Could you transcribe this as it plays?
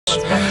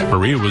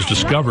Maria was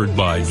discovered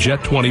by Jet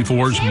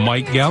 24's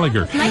Mike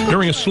Gallagher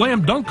during a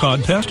slam dunk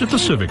contest at the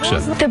Civic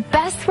Center. The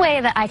best way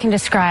that I can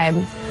describe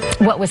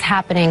what was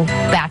happening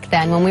back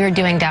then when we were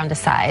doing Down to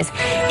Size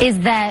is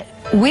that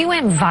we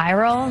went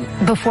viral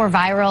before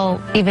viral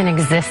even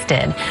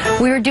existed.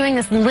 We were doing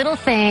this little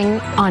thing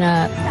on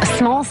a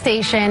small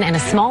station in a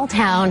small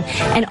town,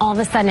 and all of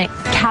a sudden it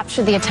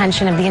captured the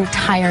attention of the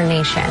entire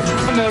nation.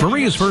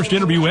 Maria's first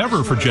interview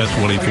ever for Jet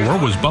 24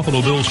 was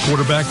Buffalo Bills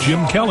quarterback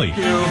Jim Kelly.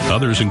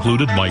 Others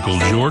included Michael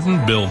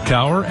Jordan, Bill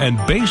Cowher, and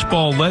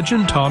baseball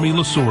legend Tommy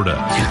Lasorda.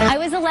 I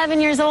was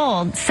 11 years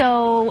old,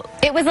 so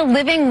it was a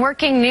living,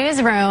 working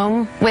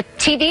newsroom with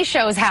TV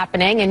shows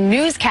happening and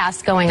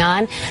newscasts going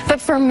on. But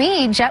for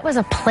me, Jet was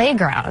a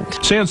playground.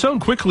 Sansone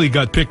quickly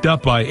got picked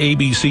up by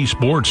ABC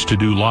Sports to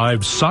do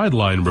live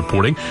sideline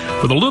reporting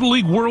for the Little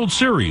League World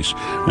Series,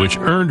 which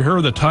earned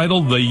her the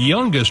title the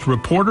youngest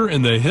reporter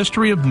in the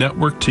history of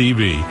network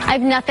TV. I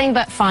have nothing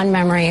but fond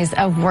memories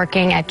of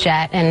working at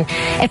Jet, and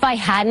if I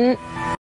hadn't,